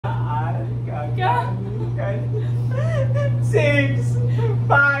6,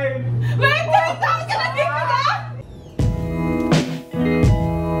 5. Wait! Tapos ka nandito na?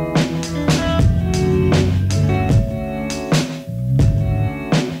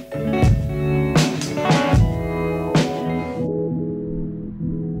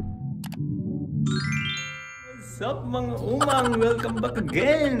 What's up mga umang? Welcome back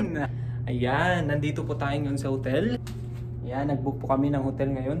again! Ayan, nandito po tayo ngayon sa hotel. Ayan, nag-book po kami ng hotel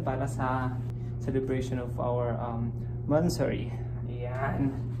ngayon para sa celebration of our monthsary.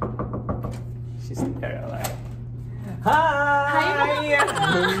 Ayan. She's there, alright. Hi!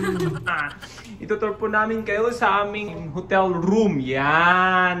 Itutur po namin kayo sa aming hotel room.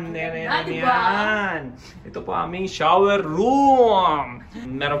 Yan! Yan! Ito po aming shower room.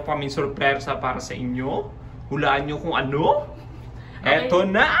 Meron po aming sorpresa para sa inyo. Hulaan nyo kung ano? Okay. Eto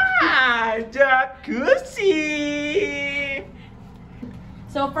na! Jacuzzi!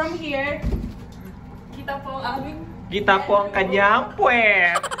 So from here, kita po ang aming... Kita po ang kanyang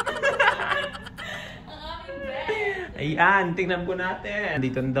puwet! ang aming bed! Ayan, tingnan po natin.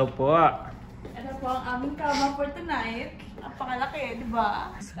 Dito na daw po. Ito po ang aming kama for tonight. Napakalaki, di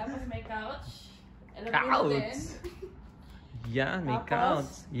ba? Tapos may couch. Couch! Yan, may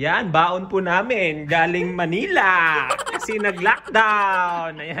couch. Yan, baon po namin. Galing Manila. Kasi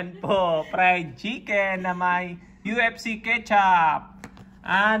nag-lockdown. Ayan po, fried chicken na may UFC ketchup.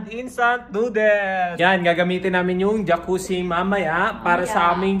 And instant noodles. Yan, gagamitin namin yung jacuzzi mamaya para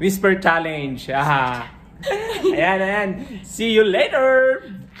sa aming whisper challenge. Ayan, ayan. See you later!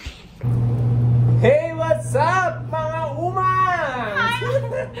 Hey, what's up, mga umang?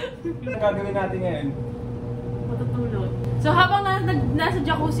 Ano gagawin natin ngayon? Matutulog. So habang nasa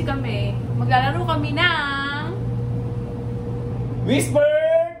jacuzzi kami, maglalaro kami ng... Whisper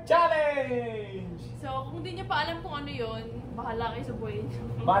Challenge! So kung di nyo pa alam kung ano yun, bahala kayo sa buhay nyo.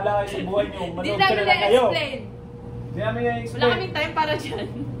 Bahala kayo sa buhay nyo. Hindi namin na-explain. Hindi namin na-explain. Wala kaming time para dyan.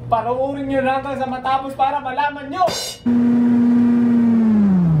 Panuorin nyo lang hanggang sa matapos para malaman nyo!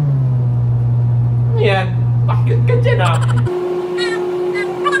 Yan, bakit ka dyan ah?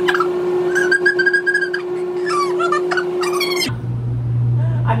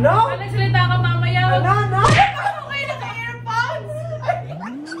 Ano? Kung nagsalita ka mamaya. Ano? Ano kayo naka-earphones?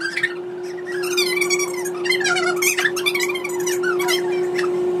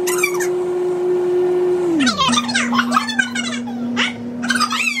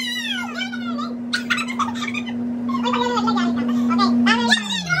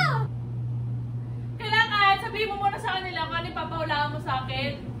 Kailangan, sabihin mo muna sa kanila kung ano ipapahulaan mo sa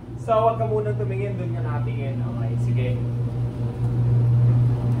akin. So, huwag ka munang tumingin. Doon ka nakatingin. Okay, sige.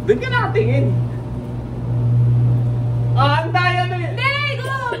 Doon ka nakatingin. Antay! Ano yun? Hindi!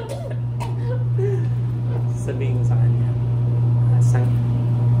 Go! Sabihin sa kanya.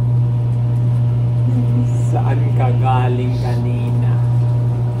 Saan ka galing kanina?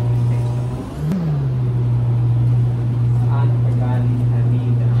 Saan ka galing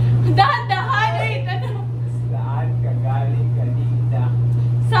kanina? Dahan-dahan! Wait! Ano? Saan ka galing kanina?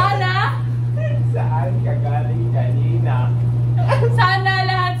 Sana? Saan ka galing kanina? Sana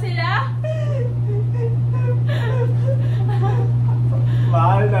lahat sila?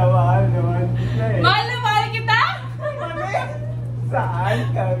 Mahal naman. Mahal na mahal kita? Saan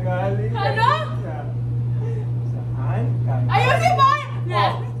ka galing Ano? kanina? Saan ka galing? Ayusin mo! Oh,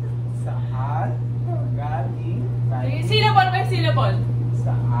 saan ka galing kanina? Syllable by syllable.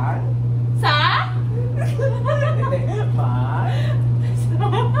 Saan? Sa? Mahal?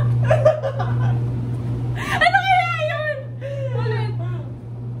 Ano kaya yun? Ulit.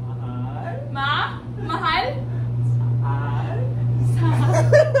 Mahal? Mahal? Saan? Sa?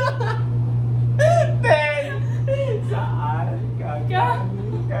 Ten! Saan ka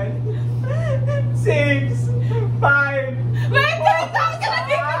galing kanina? 6, 5. Wait! Tapos ka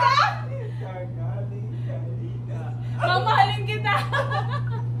nandito na? Saan ka galing kanina? Mamahalin kita.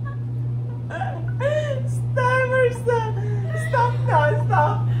 Stop na!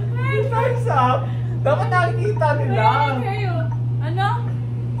 Stop! Stop! Dapat nakikita nila. Kayo. Ano?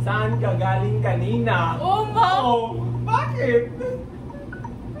 Saan ka galing kanina? Oh, ma! Oh, bakit?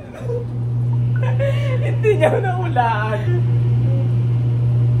 Hindi niya nahulaan.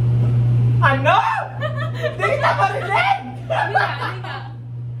 Ano? Hindi kita marinig! Hindi nga.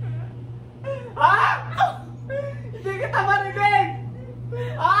 Ha? Hindi kita marinig!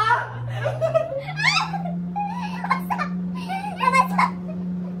 Ha?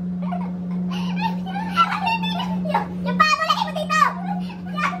 Yung paa mo, lagay mo dito!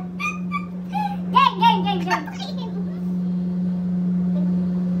 Gang!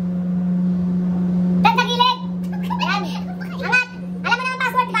 Dan sa gilid! Yan! Angat! Alam mo na ang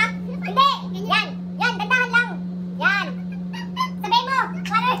password, di ba? Hindi! Yan! Ganda!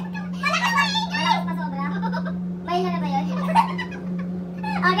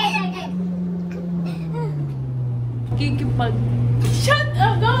 Shut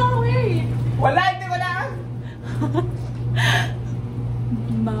up! No, wait! Wala, hindi wala.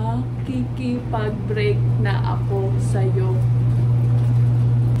 Makikipag-break na ako sa'yo.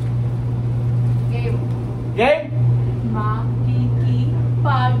 Game. Game?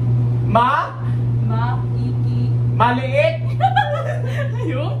 Makikipag... Maliit?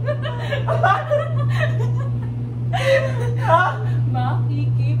 Ayun? Ha?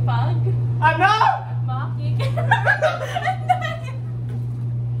 Makikipag... Ano?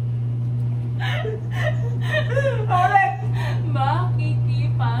 Ulit.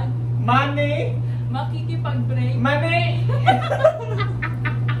 Makikipag... Money? Makikipag-break... Money?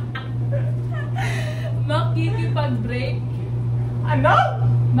 Makikipag-break... Ano?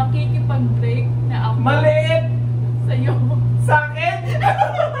 Makikipag-break na ako Maliit? sa'yo. Sakit?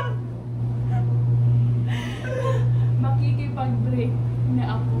 Makikipag-break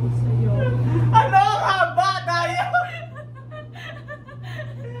na ako sa'yo. Ano nga ba, Daya?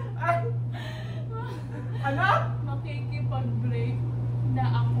 Ano? Makikipag-break na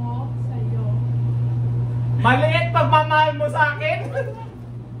ako sa'yo. Maliit pagmamahal mo sa akin?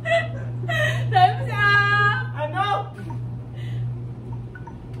 Time's up! Ano?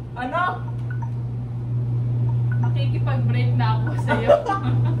 Ano? Makikipag-break na ako sa'yo.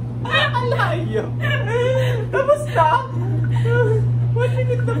 Alayo. Tapos na? 1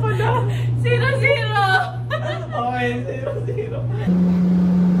 minute na pala. 0-0! Okay, 0-0.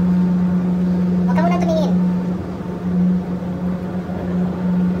 Huwag ka munang tumingin.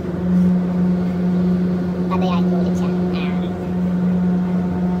 Tatayain ko ulit siya.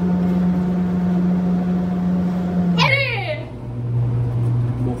 Eri!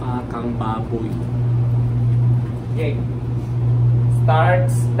 Mukha kang baboy. Okay.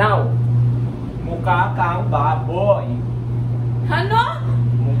 Starts now. Mukha kang baboy. Ano?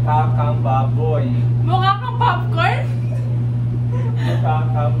 Mukha kang baboy. Mukha kang popcorn? Mukha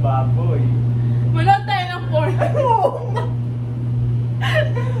kang baboy. Wala tayo ng porn.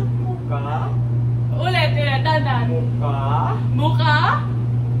 Mukha. Ulit, dadan. Mukha. Mukha?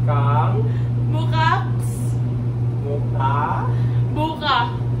 Kang. Mukha? Mukha.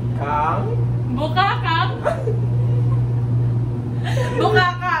 Buka. Kang. Buka kang? Buka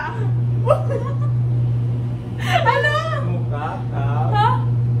ka. Ano? Mukha kang. Ha?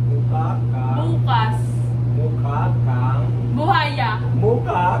 Mukha kang. Bukas. Mukha kang. Buhaya.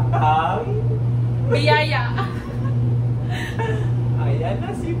 Mukha kang. Biyaya. Ayan na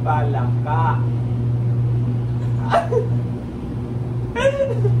si Palaka.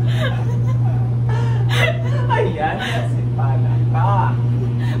 Ayan na si Palaka.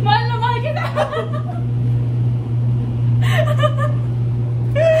 Mahal na mahal kita.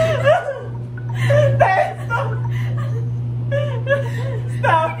 Stop!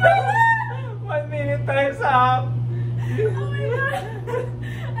 Stop! 1 minute time's up. Oh my God.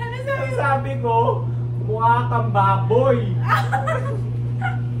 Ano sabi? Sabi ko, mukha kang baboy.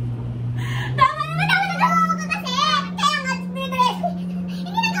 Tama naman ko kasi! Kaya nga, dinidres.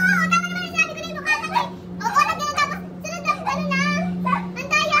 Hindi na to! Tama naman yung sinabi ko dito. Kaya nga, oo, tapos sunod lang, ano na? Ang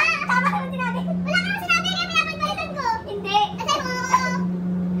daya! Tama naman sinabi. Wala ka naman sinabi, kaya pinapagpalitan ko. Hindi. Kasi oo.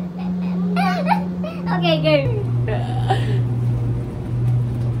 Okay, game.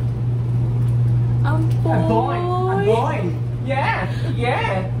 Adoy! Adoy! Yeah!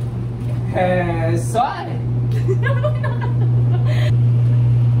 Yeah! Soy!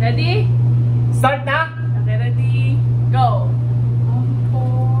 Ready? Start na! Okay, ready? Go.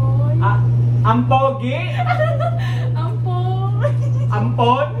 Ampoy. Ampogi! Ampoy.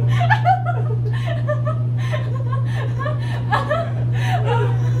 Ampon!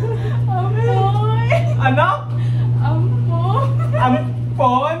 Ampoy. Ano? Ampoy.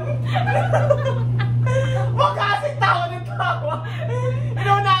 Ampon? Huwag kasi tawa ng tawa!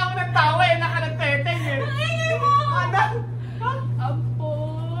 Inuna ako ng tawa eh, naka-nagteteng eh! Ano?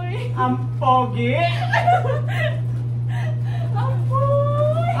 Ampoy. Ampogi?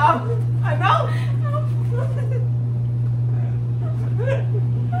 Ampoy. Ano?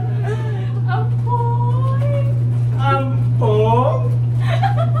 Ampoy. Ampong?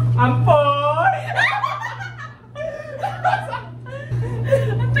 Ampoy?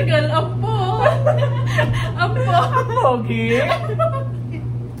 Ang tagal, ampoy. Ampoy. Ampogi?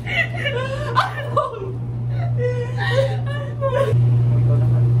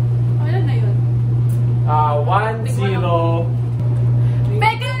 Ano na yun? 1-0.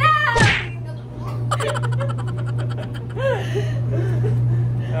 Mega na!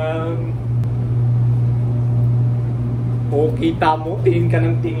 Kita mo, tingin ka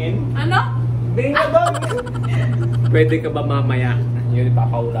ng tingin. Ano? Tingin ka doon. Pwede ka ba mamaya? Yun,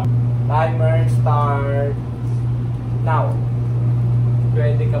 ipapaulang. Timer start now.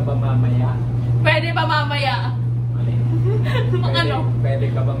 ba mamaya? Pwede ba mamaya? Mali. Ano? Pwede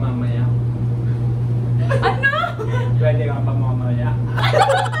ka ba mamaya? Ano? Pwede ka ba mamaya?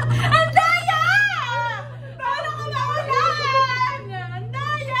 Ang daya! Paano ko mawalan? Ang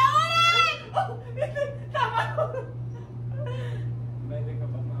daya! Ulit! Tama. Pwede ka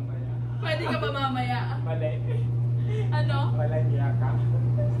ba mamaya? Pwede ka ba mamaya? Mali. Ano? Walang iya ka.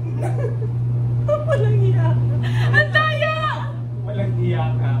 Walang iya. Ang daya! Walang iya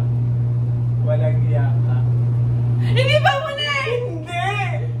ka. Walang iya ka. Hindi ba muli? Hindi!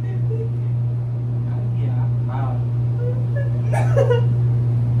 Walang iya ka.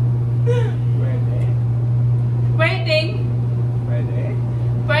 Pwede? Pwedeng? Pwede?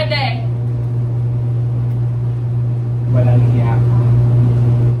 Pwede. Walang iya ka.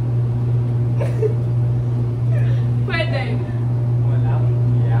 Pwede. Walang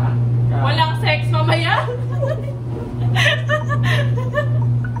iya ka. Walang sex mamaya?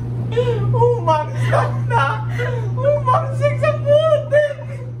 Umangsak na! Umangsak sa putik!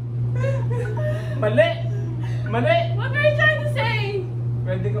 Mali! Mali! What are you trying to say?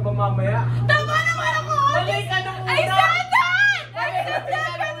 Pwede ka ba mamaya? Tama naman ako! Mali ka nung una! I said that! I said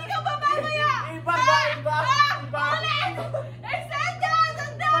that! Pwede ka ba mamaya? Iba ba? Iba? Iba? Ulit! I said that!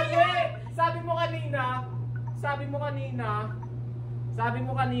 Ang daya! Mali! Sabi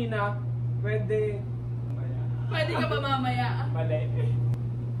mo kanina, pwede... Pwede ka ba mamaya? Mali.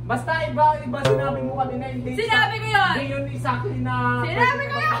 Basta iba sinabi mo kanina, hindi. Sinabi ko yun! Hindi yun exactly na... Sinabi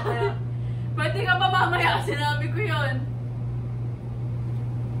ko pwede ka yun! ba mamaya. Pwede ka ba mamaya? Sinabi ko yun.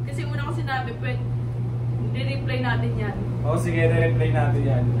 Kasi una ko sinabi, pwede. I-replay natin yan. Oo, sige, re-replay natin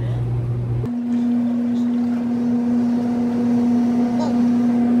yan.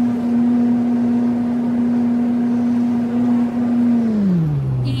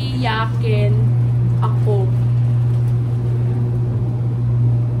 Iyakin ako.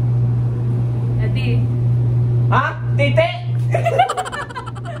 Edi. Ha? Titi?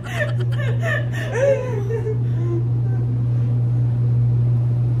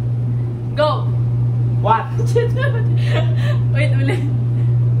 Go! What? Wait, ulit.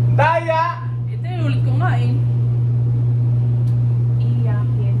 Daya! Ito yung ulit ko nga eh.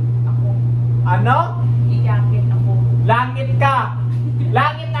 Iyakin ako. Ano? Iyakin ako. Langit ka!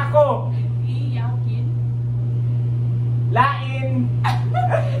 Langit ako! Iyakin. Lain!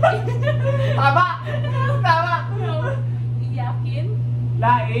 Tama! Tama! Iyakin.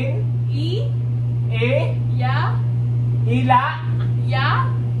 Lain! E! Ya. Ila! Ya.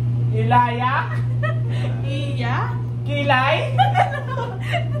 Ilaya! Iya. Kilay!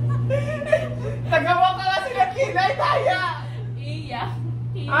 Nagawa ka kasi ng kilay, Daya! Iya.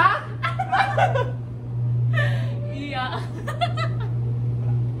 Ha? Iya.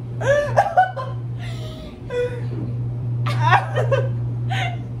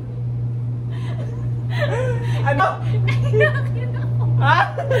 Ano? Iyakin ako. Ha?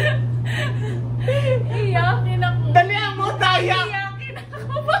 Iyakin ako. Dalihan mo, Daya! Iyakin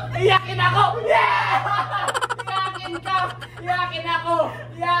ako. Iyakin ako! Yeah! Iyakin ka! Iyakin ako!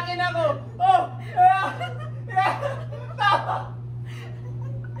 Iyakin ako! Oh! Yeah! Tama!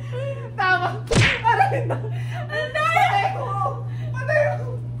 Tama! Aray na! Ang daya! Patay ko! Patay ko!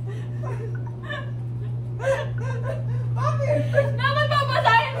 Bakit? Dapat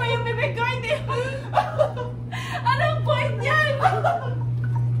babasahin mo yung bibig ko, hindi. Anong point niyan?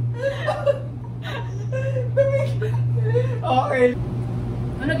 Okay.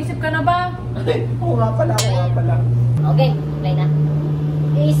 Nag-isip ka na ba? Oo nga pala, oo nga pala. Okay, play na.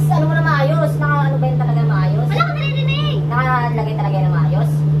 Is, ano mo na maayos? Ano ba yung talaga maayos? Wala ka naririnig! Nakalagay talaga yung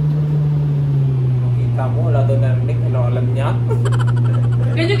maayos? Kita mo, wala doon narinig. Ano alam niya?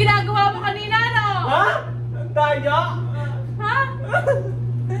 Ganyan yung ginagawa mo kanina, no? Ha? Daya? Ha?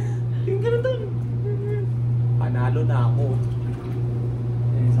 Tingnan doon. Panalo na ako.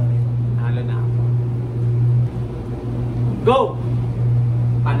 Sorry. Panalo na ako. Go!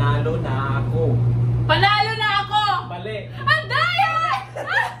 Panalo na ako. Panalo na ako! Bali. Ang daya!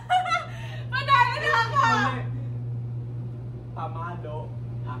 Panalo na ako! Bali. Pamalo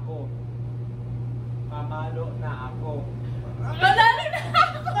ako. Pamalo na ako. Panalo na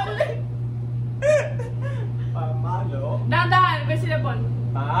ako! Pamalo. Dahan-dahan, may silabon.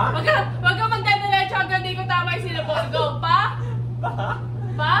 Pa? Wag ka magdadiretso hanggang di ko tama yung silabon. Go, pa? Pa?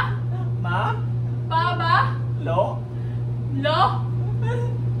 Pa? Ma? Pa ba? Lo? Lo?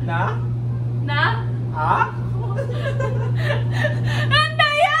 Na? Na? Ha? Ang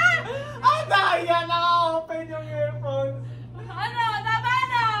daya! Ang daya! Naka-open yung earphones. Ano? Tama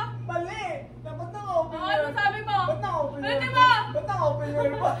na? Mali! Dapat naka-open Oh, ano sabi mo? Ba't naka-open yung Pwede earphones? ba? Ba't naka-open yung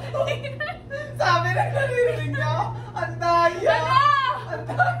earphones? Sabi na naririnig niya ako. Ang daya! Ano? Ang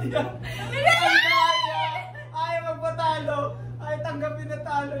daya! Ay, magpatalo. Ay, tanggapin na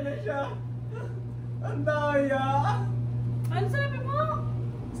talo na siya. Ang daya. Ano sabi mo?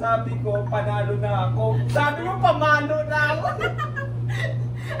 Sabi ko, panalo na ako. Sabi mo, pamalo na ako.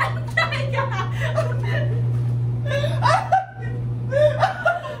 Ang daya!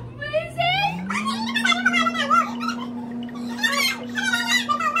 Amazing!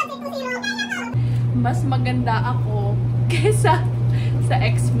 Mas maganda ako kesa sa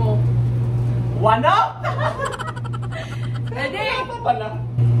ex mo. Wano? Ready? Ano pala?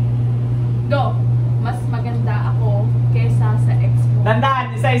 Go! Mas maganda ako kesa sa ex mo.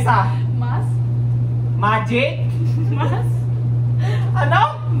 Tandaan, isa-isa. Mas? Magic? Mas? Ano?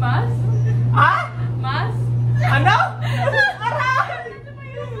 Mas? Ha? Mas? Ano? Aray!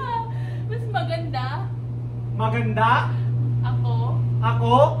 Mas maganda Maganda? ako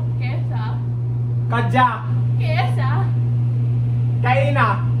Ako? kesa Kajak?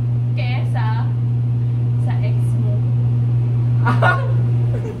 Kaina? kesa sa ex mo.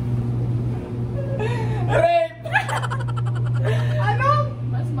 Rape! Ano?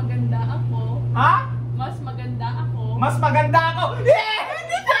 Mas maganda ako. Ha? Mas maganda ako. Mas maganda ako. Yeah!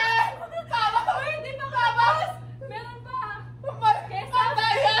 Hindi ka! Uy, hindi pa kabas! Meron pa! Kesa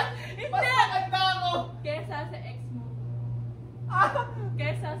Madaya! Hindi! Mas maganda ako. Kesa sa ex mo. Ah,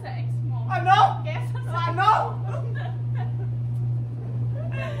 Kesa sa ex mo. ano? Kesa sa Ano?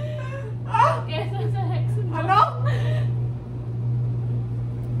 Ah, Kesa sa ex mo. ano?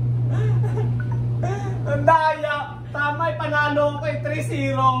 Ang daya. Tama, panalo ko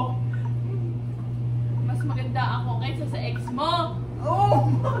 3-0. Mas maganda ako kaysa sa ex mo.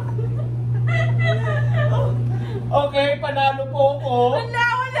 Oh! Okay, panalo po ako. Wala!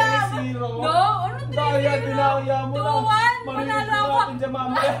 3-0. No? Ano 3-0? Daya, dinaya mo na. 2-1. Marinig Panalo ako. natin dyan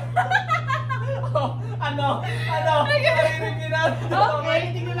mamaya. Oh, ano? Marinig natin. Okay,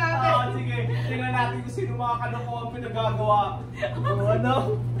 tingnan natin. Oh, sige, tingnan natin kung sino mga kalokohan pinagagawa. Oh, ano?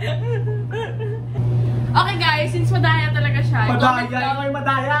 Okay guys, since madaya talaga siya. Madaya, comment down- ikaw ay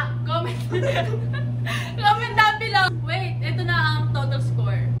madaya. Comment. Comment down below. Wait, ito na ang total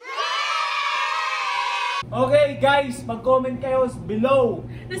score. Okay guys, mag-comment kayo below.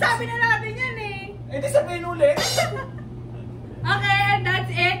 Nasabi na natin yan eh. Eh di sabihin ulit. Okay, that's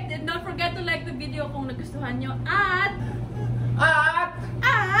it. And don't forget to like the video kung nagustuhan nyo. At...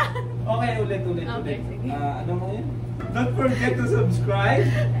 Okay, ulit. Okay, sige. Ano mo yun? Don't forget to subscribe.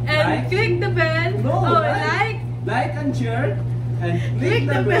 And click the bell. No, like. Like and share. And Click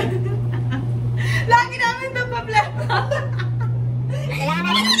the bell. Lagi namin ito problema.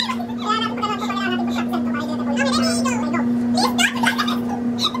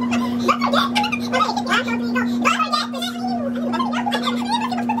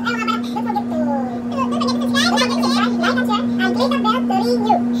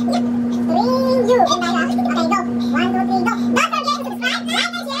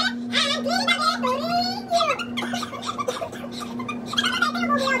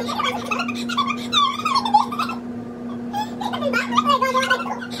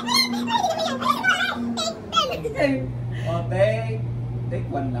 Oh, take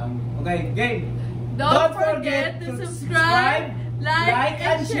one lang. Okay, game. Don't forget to subscribe, like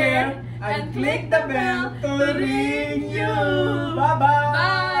and share, and click the bell to ring you. Bye-bye.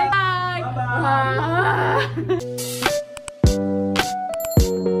 Bye. Bye-bye. Bye.